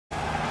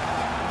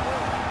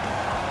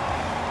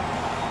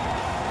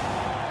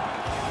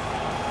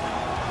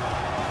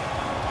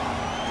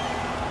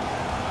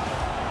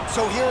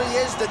So here he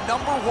is, the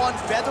 #1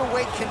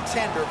 featherweight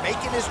contender,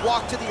 making his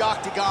walk to the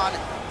octagon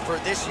for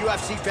this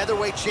UFC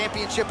Featherweight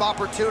Championship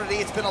opportunity.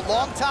 It's been a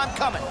long time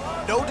coming.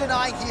 No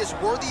denying he is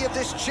worthy of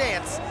this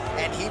chance,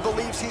 and he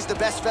believes he's the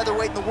best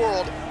featherweight in the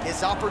world.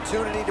 His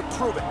opportunity to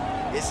prove it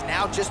is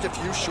now just a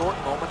few short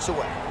moments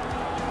away.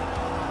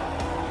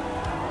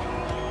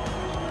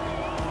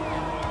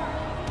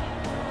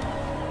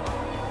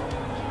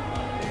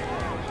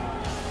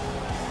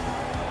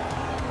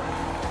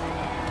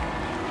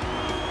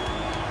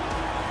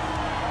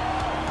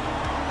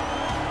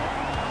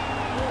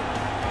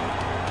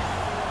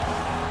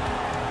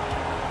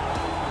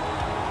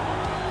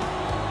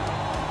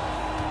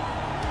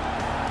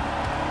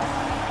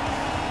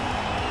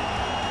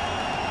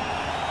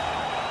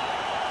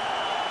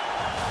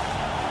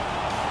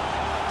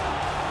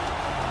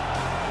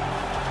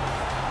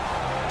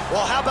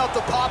 Well, how about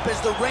the pop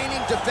as the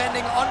reigning,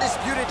 defending,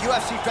 undisputed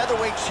UFC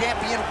featherweight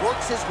champion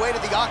works his way to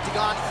the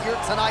octagon here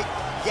tonight.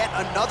 Yet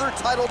another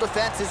title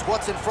defense is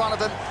what's in front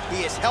of him.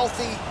 He is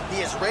healthy.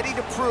 He is ready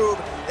to prove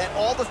that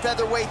all the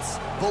featherweights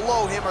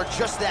below him are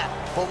just that,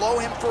 below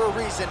him for a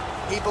reason.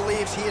 He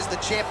believes he is the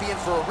champion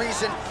for a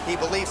reason. He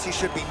believes he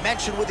should be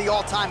mentioned with the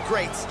all-time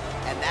greats.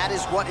 And that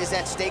is what is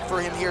at stake for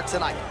him here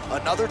tonight.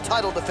 Another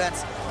title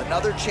defense,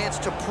 another chance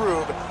to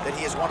prove that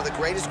he is one of the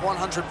greatest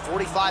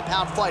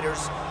 145-pound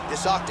fighters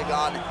this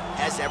octagon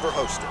has ever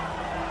hosted.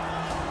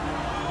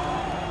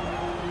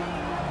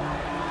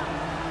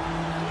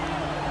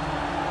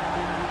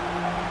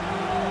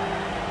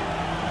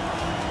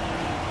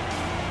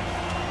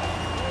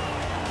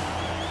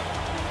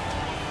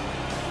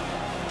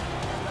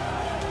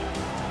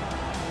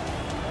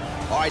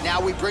 All right, now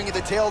we bring you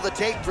the tail of the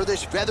tape for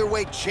this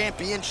featherweight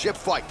championship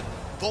fight.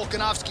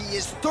 Volkanovski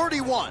is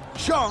 31,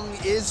 Chung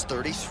is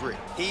 33.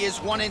 He is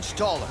 1 inch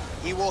taller.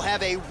 He will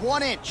have a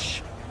 1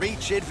 inch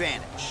reach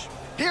advantage.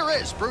 Here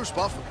is Bruce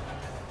Buffer.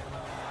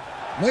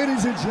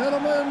 Ladies and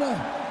gentlemen,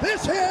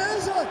 this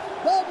is the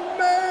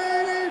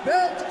main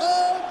event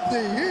of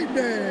the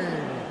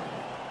evening.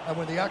 And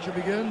when the action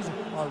begins,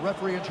 our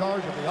referee in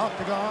charge of the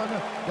octagon,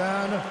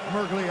 Dan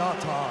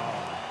Mergliata.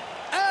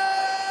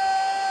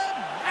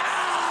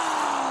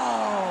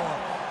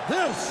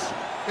 This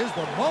is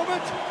the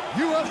moment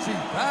UFC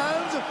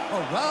fans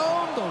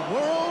around the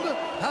world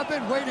have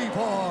been waiting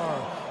for.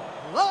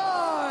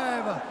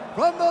 Live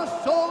from the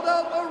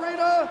sold-out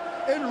arena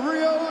in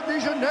Rio de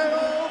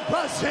Janeiro,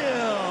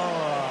 Brazil.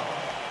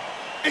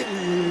 It's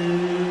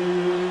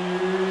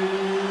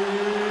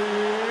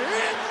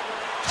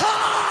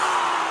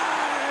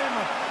time!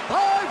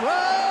 5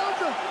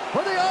 rounds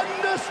for the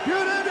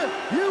undisputed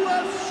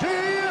UFC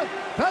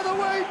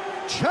Featherweight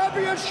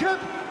Championship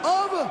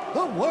of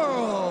the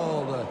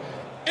world.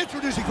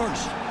 Introducing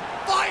first,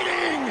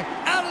 fighting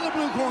out of the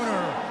blue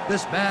corner.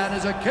 This man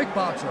is a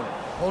kickboxer,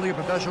 holding a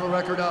professional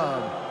record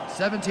of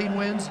 17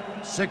 wins,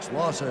 6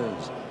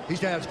 losses. He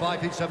stands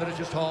 5 feet 7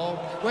 inches tall,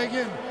 weighing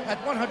in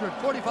at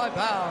 145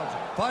 pounds,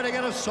 fighting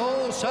out of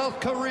Seoul, South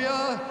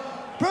Korea,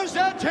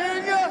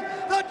 presenting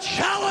the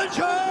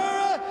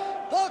challenger,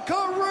 the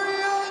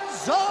Korean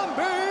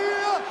Zombie,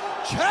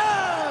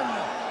 Chan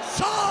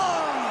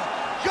Sung.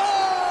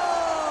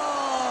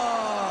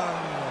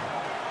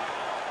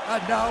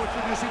 And now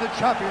introducing the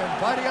champion,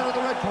 fighting out of the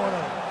red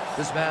corner.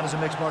 This man is a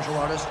mixed martial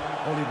artist,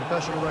 holding a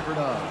professional record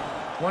of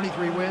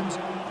 23 wins,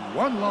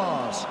 1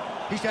 loss.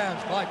 He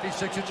stands 5 feet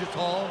 6 inches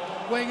tall,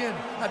 weighing in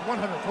at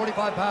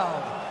 145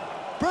 pounds.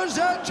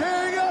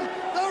 Presenting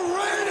the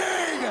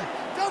reigning,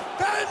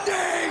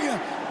 defending,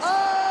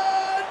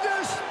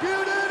 undisputed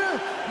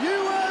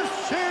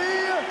UFC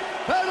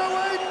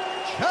featherweight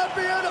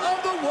champion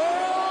of the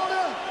world,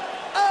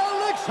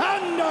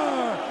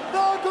 Alexander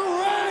the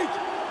Great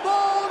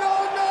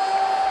Volkanovski.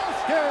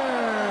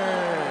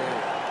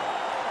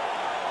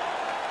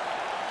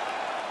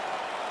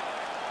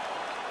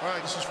 All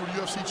right, this is for the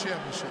UFC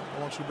Championship. I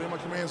want you to obey my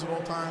commands at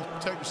all times,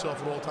 protect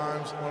yourself at all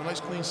times. I want a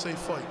nice, clean, safe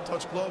fight.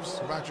 Touch gloves,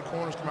 come back to your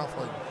corners, come out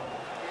fighting.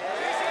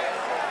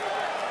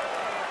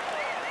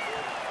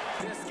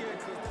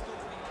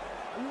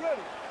 Are you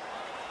ready?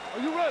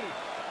 Are you ready?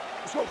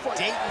 Let's go fight.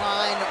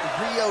 Dateline,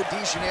 Rio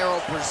de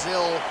Janeiro,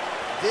 Brazil.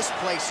 This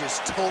place is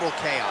total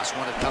chaos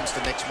when it comes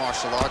to mixed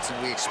martial arts,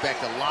 and we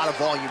expect a lot of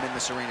volume in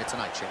this arena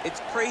tonight, Chad.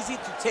 It's crazy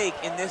to take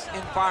in this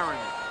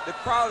environment. The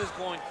crowd is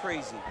going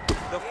crazy.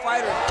 The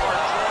fighters are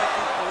drawing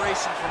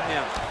inspiration from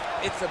him.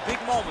 It's a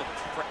big moment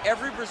for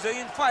every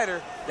Brazilian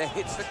fighter that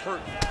hits the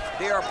curtain.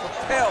 They are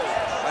propelled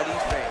by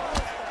these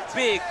fans.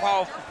 Big,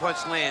 powerful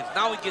punch lands.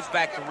 Now he gets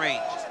back to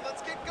range.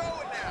 Let's get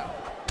going now.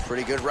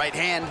 Pretty good right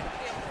hand.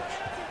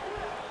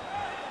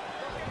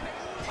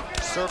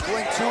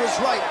 Circling to his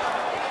right.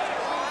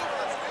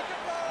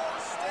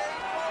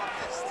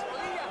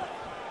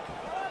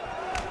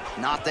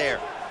 Not there.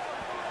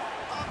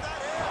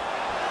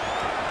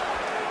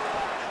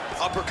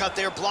 Uppercut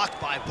there blocked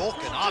by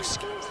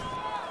Volkanovski.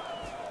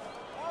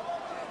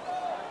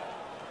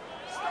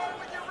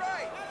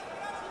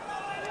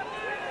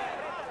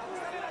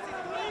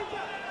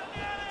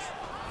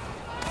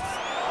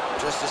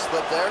 Just a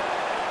slip there.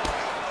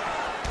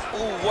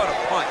 Ooh, what a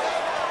punch.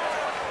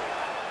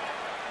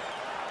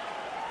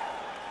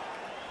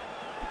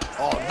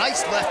 Oh,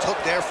 nice left hook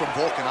there from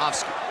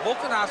Volkanovski.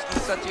 Volkanovski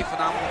is such a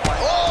phenomenal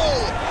fighter. Oh!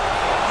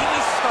 He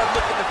needs to start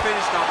looking to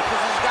finish now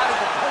because he's got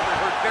his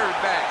opponent hurt very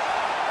bad.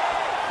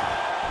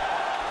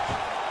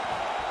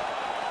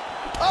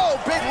 Oh,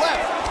 big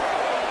left.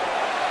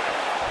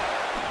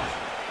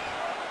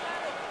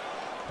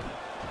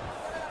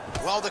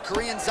 Well, the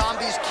Korean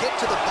Zombie's kick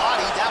to the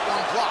body, that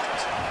one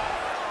blocked.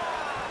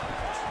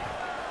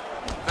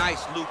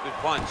 Nice looping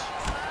punch.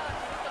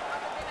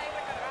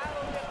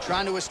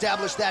 Trying to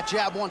establish that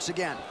jab once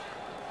again.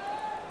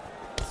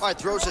 All right,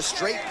 throws a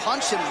straight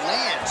punch and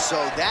lands, so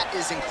that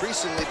is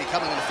increasingly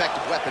becoming an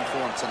effective weapon for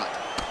him tonight.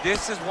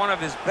 This is one of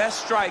his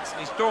best strikes,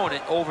 and he's throwing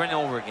it over and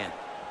over again.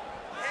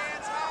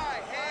 Hands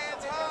high,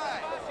 hands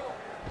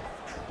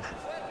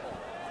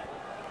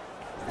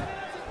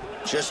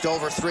high. Just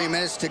over 3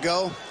 minutes to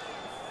go.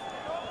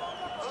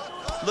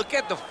 Look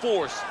at the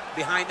force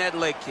behind that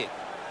leg kick.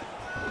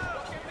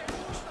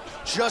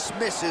 Just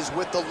misses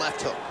with the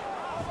left hook.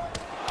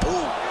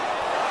 Ooh.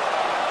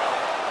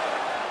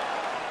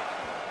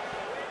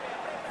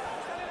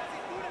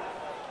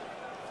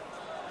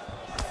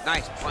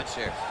 Nice punch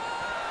there.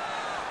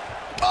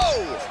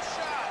 Oh!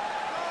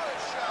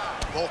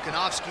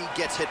 Volkanovski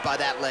gets hit by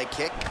that leg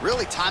kick.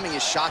 Really timing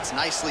his shots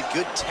nicely.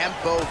 Good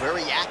tempo,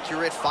 very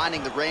accurate,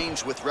 finding the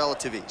range with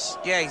relative ease.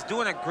 Yeah, he's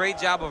doing a great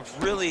job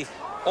of really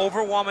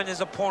overwhelming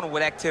his opponent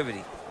with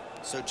activity.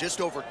 So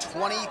just over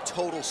 20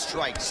 total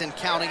strikes and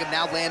counting have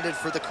now landed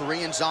for the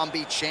Korean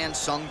Zombie, Chan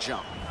Sung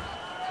Jung.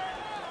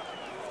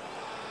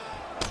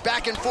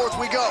 Back and forth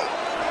we go.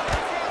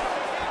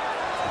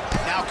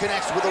 Now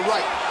connects with a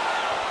right.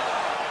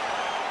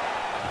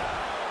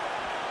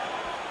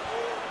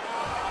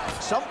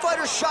 Some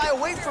fighters shy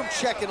away from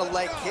checking a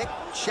leg kick.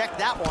 Check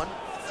that one.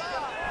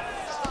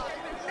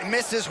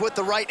 Misses with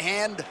the right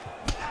hand.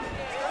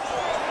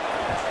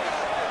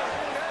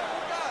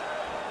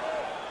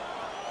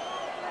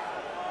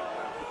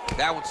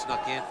 That one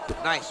snuck in.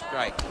 Nice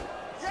strike.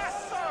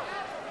 Yes, sir.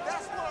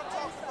 That's what I'm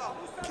talking about.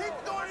 Keep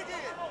doing it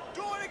again.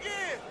 Do it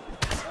again.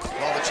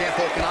 Well, the champ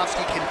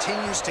Volkanovski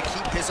continues to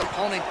keep his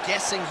opponent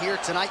guessing here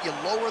tonight. You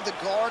lower the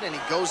guard, and he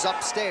goes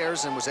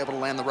upstairs and was able to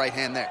land the right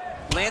hand there.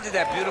 Landed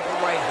that beautiful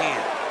right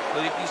hand.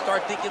 But if you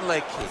start thinking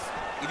leg kick,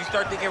 if you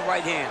start thinking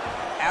right hand,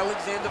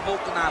 Alexander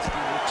Volkanovski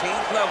will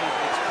change levels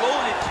and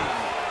explode into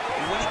you.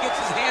 And when he gets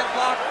his hand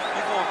blocked,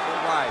 you're going for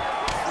a ride.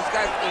 This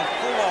guy's a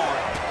full-on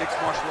mixed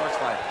martial arts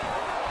fighter.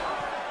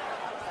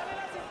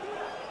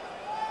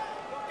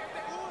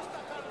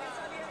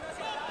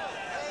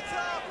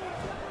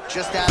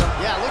 Just at him.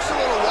 Yeah, looks a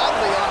little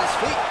wobbly on his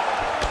feet.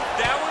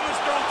 That one was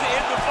thrown to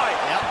end the fight.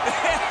 Yep.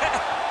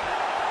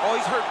 Oh,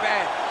 he's hurt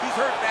bad. He's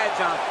hurt bad,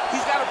 John.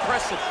 He's got to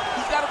press him.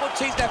 He's got to go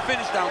chase that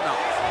finish down now.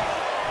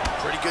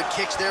 Pretty good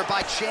kicks there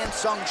by Chan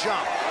Sung Jung.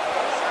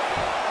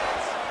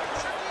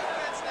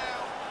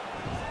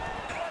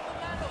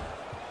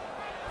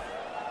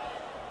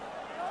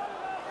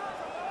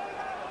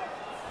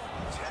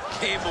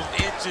 Game of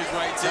inches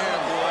right there,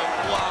 boy.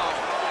 Wow.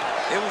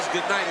 It was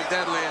good night if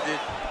that landed.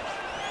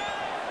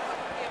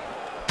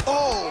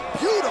 Oh,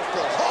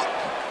 beautiful hook.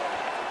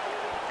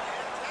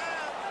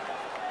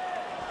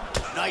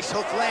 Nice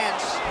hook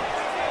lands.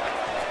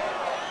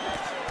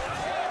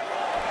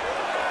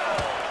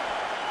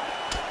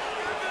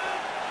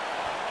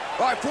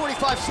 All right,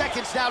 45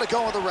 seconds now to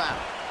go in the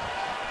round.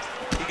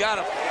 He got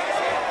him.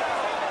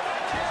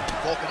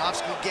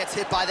 Volkanovski gets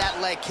hit by that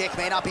leg kick.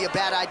 May not be a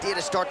bad idea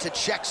to start to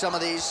check some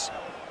of these.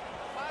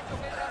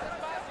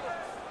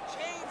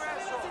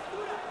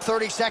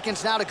 30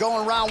 seconds now to go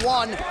in round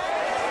one.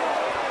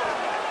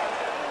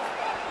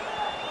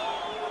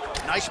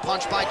 Nice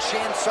punch by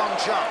Chan Sung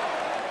Jung.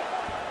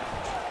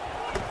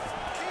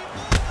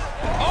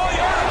 Oh,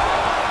 yeah!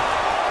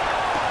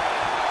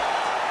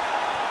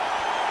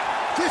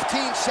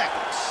 15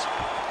 seconds.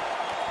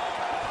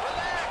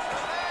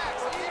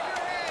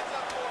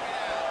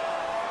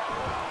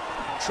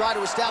 Try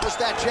to establish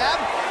that jab.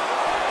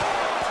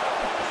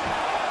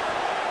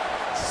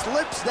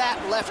 Slips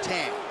that left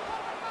hand.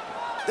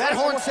 That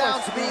horn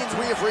sounds means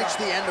we have reached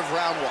the end of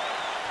round one.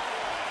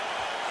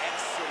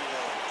 Excellent.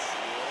 Yeah,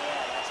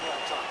 that's what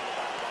I'm talking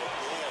about right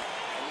there.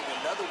 I need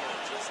another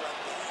one just like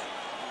that.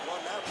 You won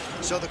that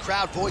one. So the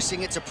crowd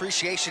voicing its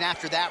appreciation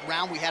after that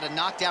round. We had a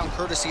knockdown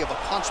courtesy of a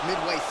punch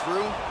midway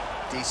through.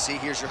 DC,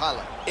 here's your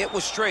highlight. It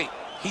was straight.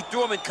 He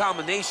threw him in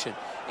combination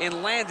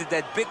and landed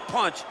that big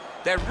punch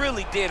that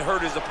really did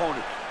hurt his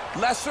opponent.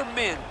 Lesser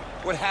men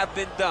would have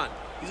been done.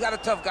 He's got a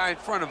tough guy in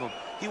front of him.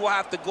 He will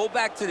have to go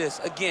back to this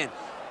again.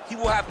 He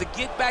will have to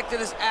get back to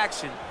this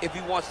action if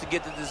he wants to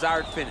get the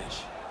desired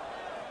finish.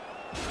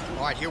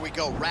 All right, here we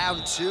go.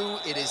 Round two.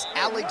 It is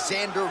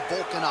Alexander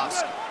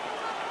Volkanovski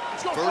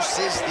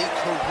versus the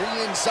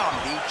Korean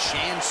Zombie,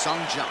 Chan Sung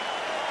Jung.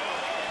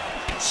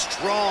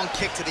 Strong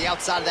kick to the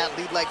outside of that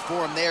lead leg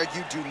for him there.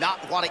 You do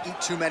not want to eat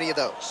too many of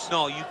those.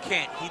 No, you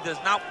can't. He does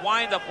not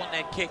wind up on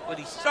that kick, but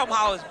he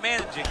somehow is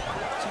managing to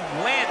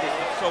land it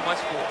with so much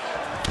force.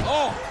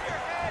 Oh!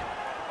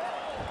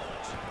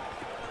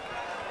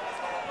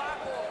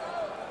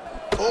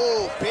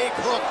 Oh, big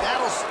hook,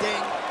 that'll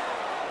sting.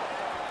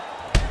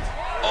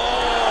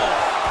 Oh!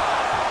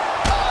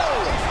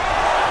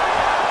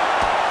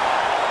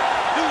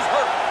 Dude's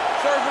hurt.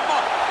 Serve him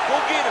up. Go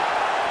get him.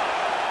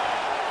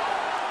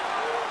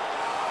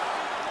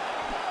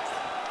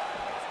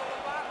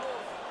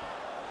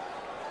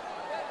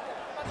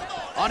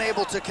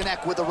 Unable to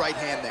connect with the right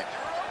hand there.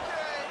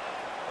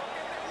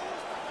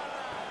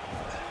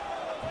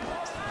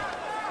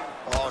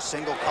 Oh,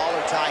 single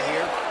collar tie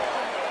here.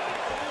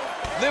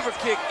 Liver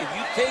kick, if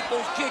you take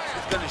those kicks,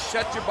 it's gonna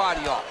shut your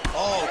body off.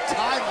 Oh,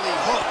 timely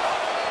hook.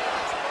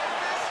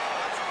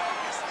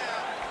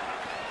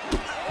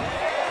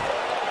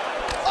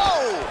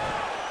 Oh!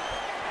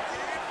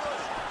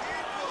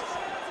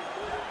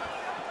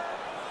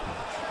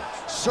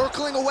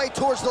 Circling away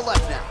towards the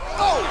left now.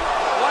 Oh!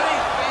 What a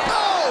fan.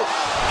 Oh!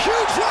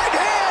 Huge right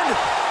hand!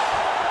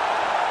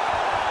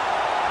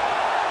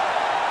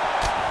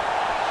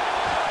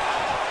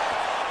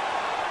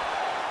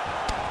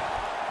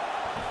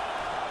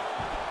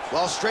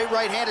 Well, straight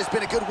right hand has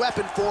been a good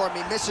weapon for him.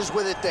 He misses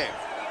with it there.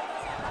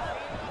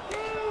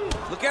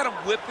 Look at him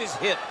whip his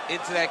hip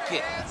into that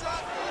kick.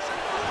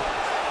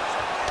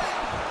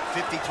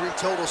 53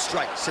 total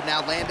strikes have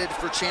now landed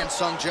for Chan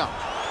Sung Jung.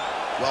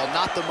 Well,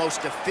 not the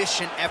most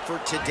efficient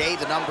effort today.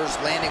 The numbers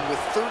landing with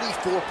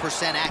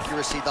 34%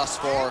 accuracy thus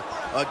far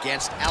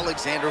against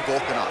Alexander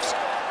Volkanovski.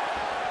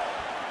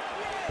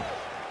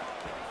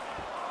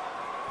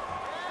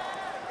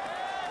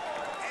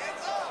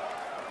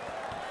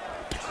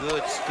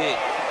 Good stick.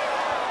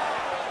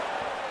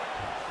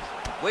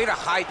 Way to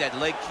hide that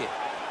leg kick.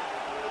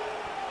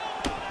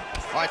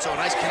 All right, so a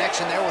nice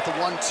connection there with the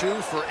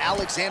 1-2 for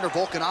Alexander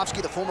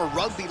Volkanovski, the former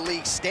rugby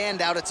league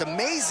standout. It's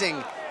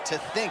amazing to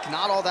think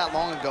not all that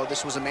long ago,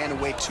 this was a man who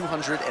weighed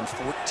 214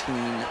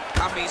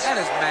 I mean, that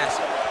is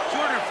massive.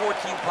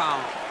 214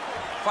 pounds,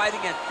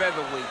 fighting at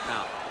featherweight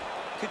now.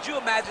 Could you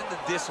imagine the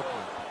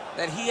discipline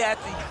that he had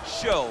to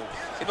show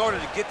in order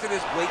to get to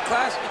this weight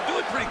class and do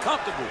it pretty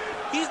comfortable?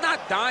 He's not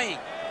dying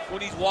when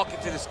he's walking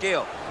to the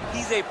scale.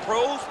 He's a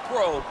pro's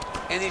pro,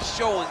 and it's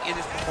showing in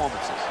his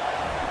performances.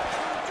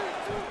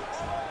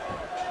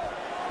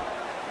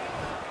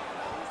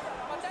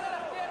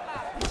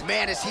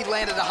 Man, as he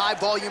landed a high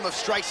volume of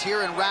strikes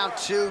here in round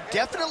 2,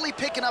 definitely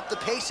picking up the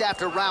pace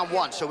after round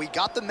 1. So he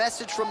got the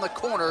message from the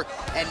corner,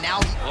 and now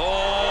he's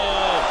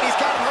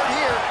got him hurt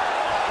here.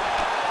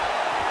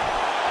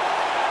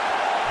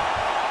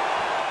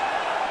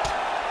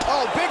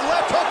 Oh, big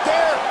left hook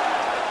there.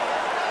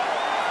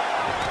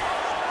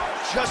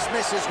 Just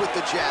misses with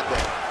the jab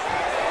there.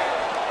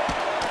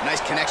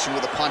 Nice connection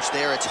with a punch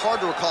there. It's hard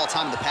to recall a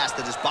time in the past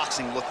that his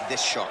boxing looked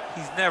this sharp.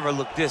 He's never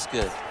looked this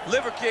good.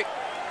 Liver kick.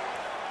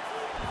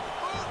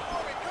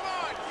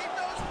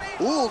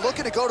 Ooh,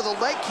 looking to go to the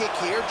leg kick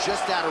here,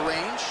 just out of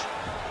range.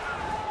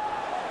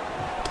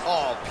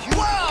 Oh,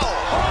 beautiful. Wow!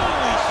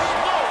 Holy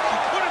smoke, he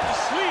put him to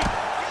sleep.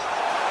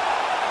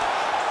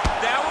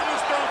 That one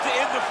was thrown to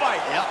end the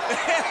fight. Yep.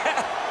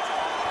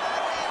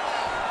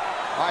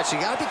 All right, so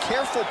you gotta be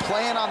careful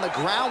playing on the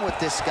ground with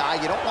this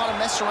guy. You don't want to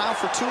mess around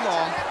for too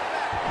long.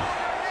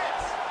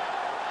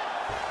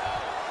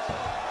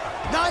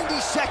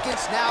 90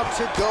 seconds now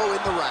to go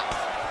in the round.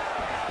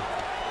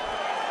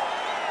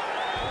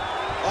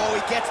 Oh,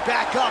 he gets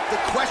back up. The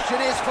question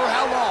is for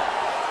how long?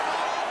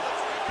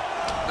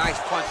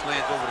 Nice punch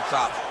lands over the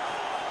top.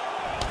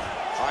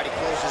 All right, he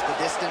closes the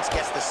distance,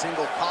 gets the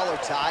single collar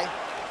tie.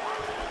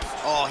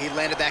 Oh, he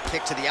landed that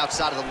kick to the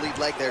outside of the lead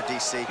leg there,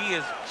 DC. He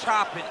is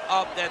chopping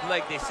up that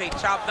leg. They say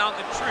chop down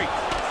the tree.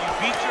 You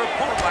beat your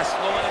opponent by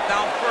slowing him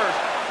down first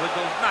with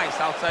those nice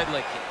outside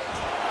leg kicks.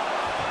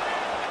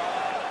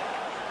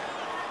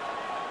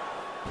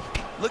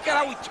 Look at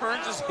how he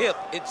turns his hip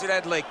into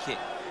that leg kick.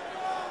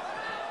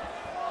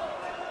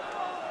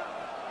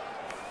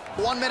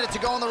 1 minute to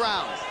go in the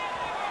round.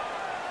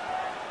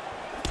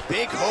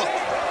 Big hook.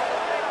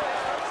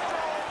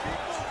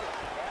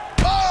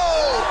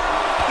 Oh!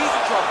 He's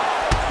in trouble.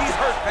 He's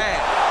hurt bad.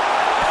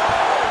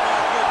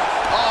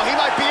 Oh, he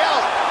might be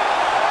out.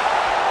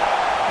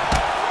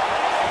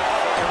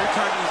 Every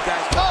time these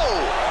guys go.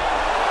 Oh!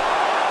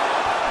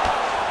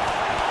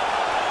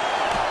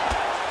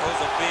 Those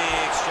are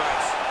big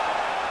strikes.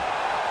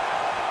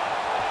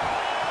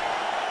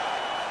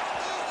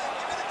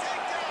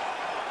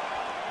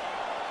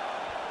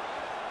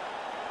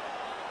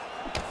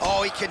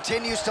 Oh, he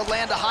continues to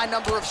land a high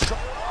number of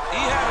strikes. He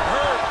had him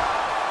hurt.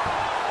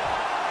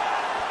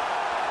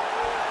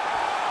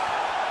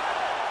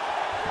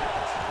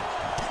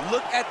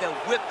 Look at the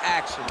whip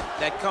action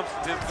that comes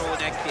from him throwing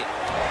that kick.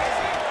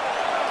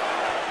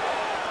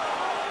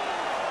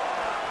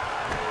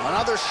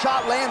 Another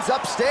shot lands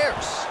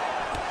upstairs.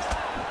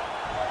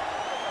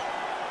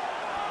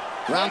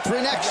 Round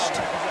 3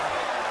 next.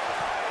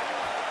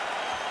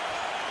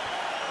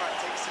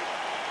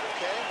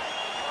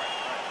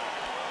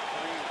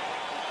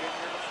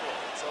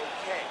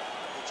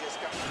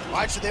 All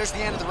right, so there's the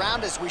end of the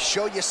round as we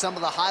show you some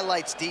of the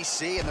highlights,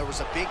 DC, and there was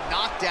a big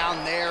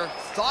knockdown there.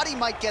 Thought he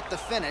might get the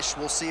finish.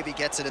 We'll see if he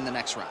gets it in the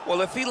next round. Well,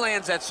 if he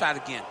lands that shot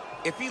again,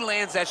 If he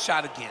lands that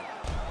shot again,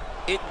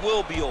 it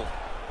will be over.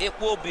 It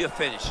will be a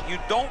finish. You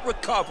don't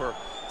recover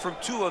from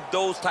 2 of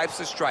those types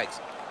of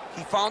strikes.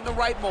 He found the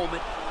right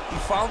moment, he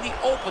found the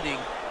opening,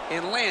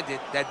 and landed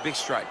that big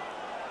strike.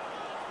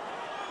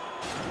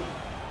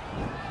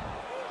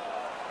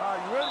 All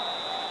right, you ready?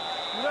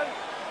 You ready?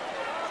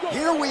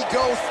 Here we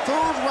go,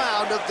 3rd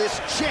round of this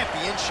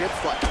championship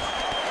fight.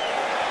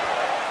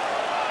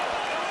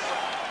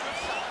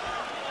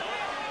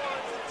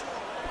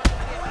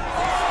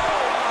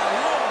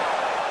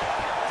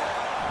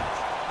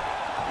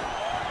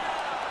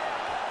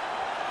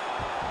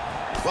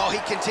 Well, he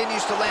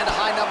continues to land a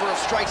high number of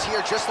strikes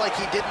here, just like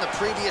he did in the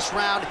previous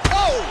round.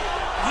 Oh!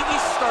 He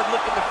needs to start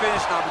looking to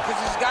finish now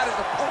because he's got his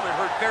opponent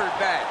hurt very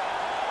bad.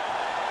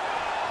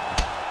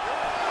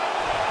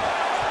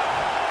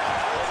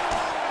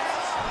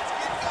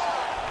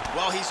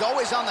 Well, he's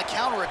always on the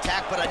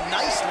counterattack, but a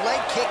nice leg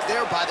kick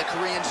there by the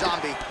Korean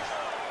Zombie.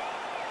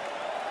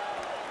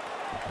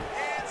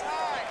 Hands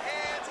high,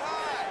 hands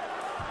high.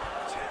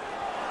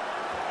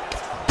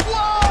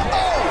 Whoa!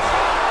 Oh!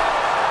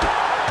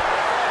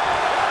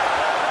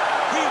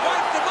 He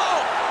wiped him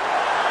out.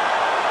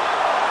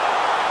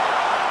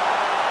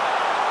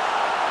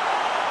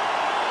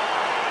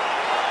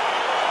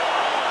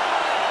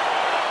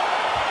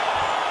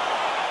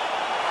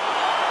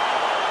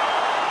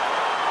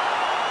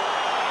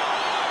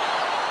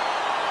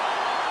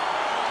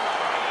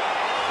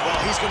 Well,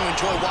 he's going to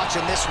enjoy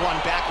watching this one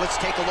back. Let's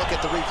take a look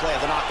at the replay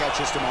of the knockout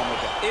just a moment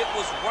ago. It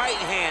was right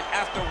hand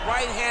after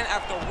right hand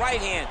after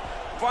right hand.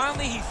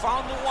 Finally, he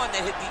found the one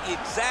that hit the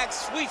exact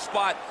sweet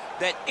spot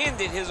that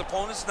ended his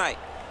opponent's night.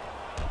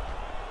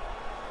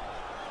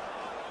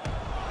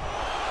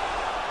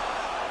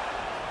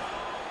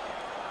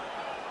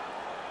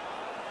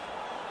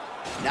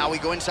 Now we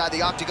go inside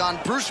the octagon.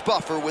 Bruce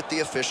Buffer with the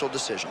official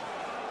decision.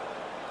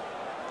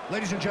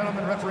 Ladies and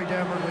gentlemen, referee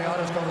Dan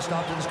Bergliano is going to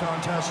stop to this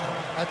contest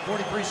at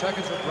 43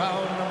 seconds of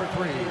round number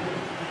 3.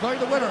 Declaring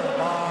the winner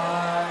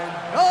by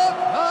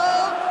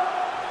knockout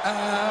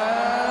and